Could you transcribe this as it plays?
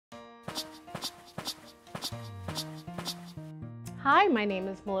Hi, my name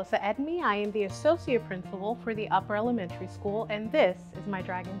is Melissa Edme. I am the Associate Principal for the Upper Elementary School, and this is my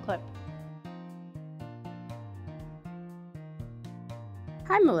Dragon Clip.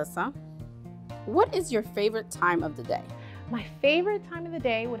 Hi, Melissa. What is your favorite time of the day? My favorite time of the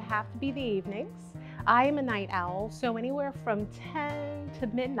day would have to be the evenings. I am a night owl, so anywhere from 10 to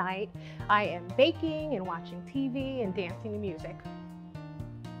midnight, I am baking and watching TV and dancing to music.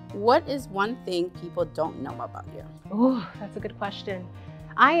 What is one thing people don't know about you? Oh, that's a good question.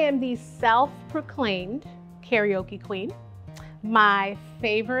 I am the self-proclaimed karaoke queen. My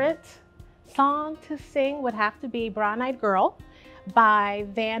favorite song to sing would have to be Brown Eyed Girl by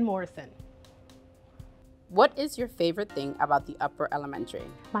Van Morrison. What is your favorite thing about the Upper Elementary?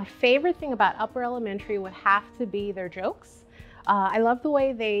 My favorite thing about Upper Elementary would have to be their jokes. I love the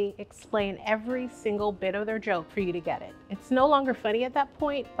way they explain every single bit of their joke for you to get it. It's no longer funny at that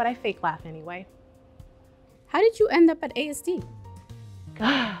point, but I fake laugh anyway. How did you end up at ASD?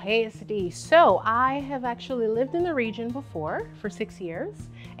 ASD. So I have actually lived in the region before for 6 years,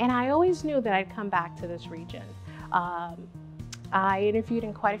 and I always knew that I'd come back to this region. I interviewed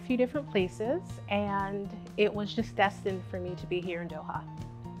in quite a few different places, and it was just destined for me to be here in Doha.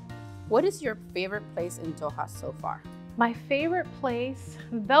 What is your favorite place in Doha so far? My favorite place,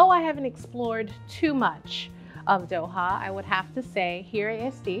 though I haven't explored too much of Doha, I would have to say here at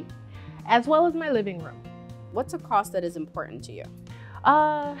ASD, as well as my living room. What's a cause that is important to you?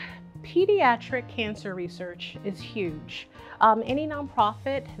 Pediatric cancer research is huge. Any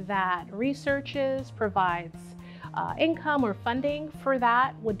nonprofit that researches, provides income or funding for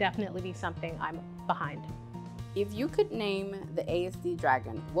that would definitely be something I'm behind. If you could name the ASD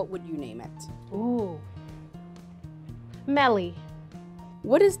Dragon, what would you name it? Ooh. Melly.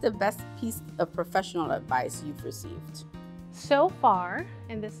 What is the best piece of professional advice you've received? So far,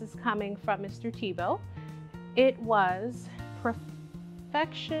 and this is coming from Mr. Tebow, it was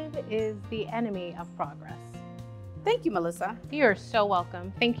perfection is the enemy of progress. Thank you, Melissa. You're so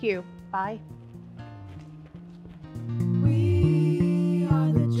welcome. Thank you. Bye.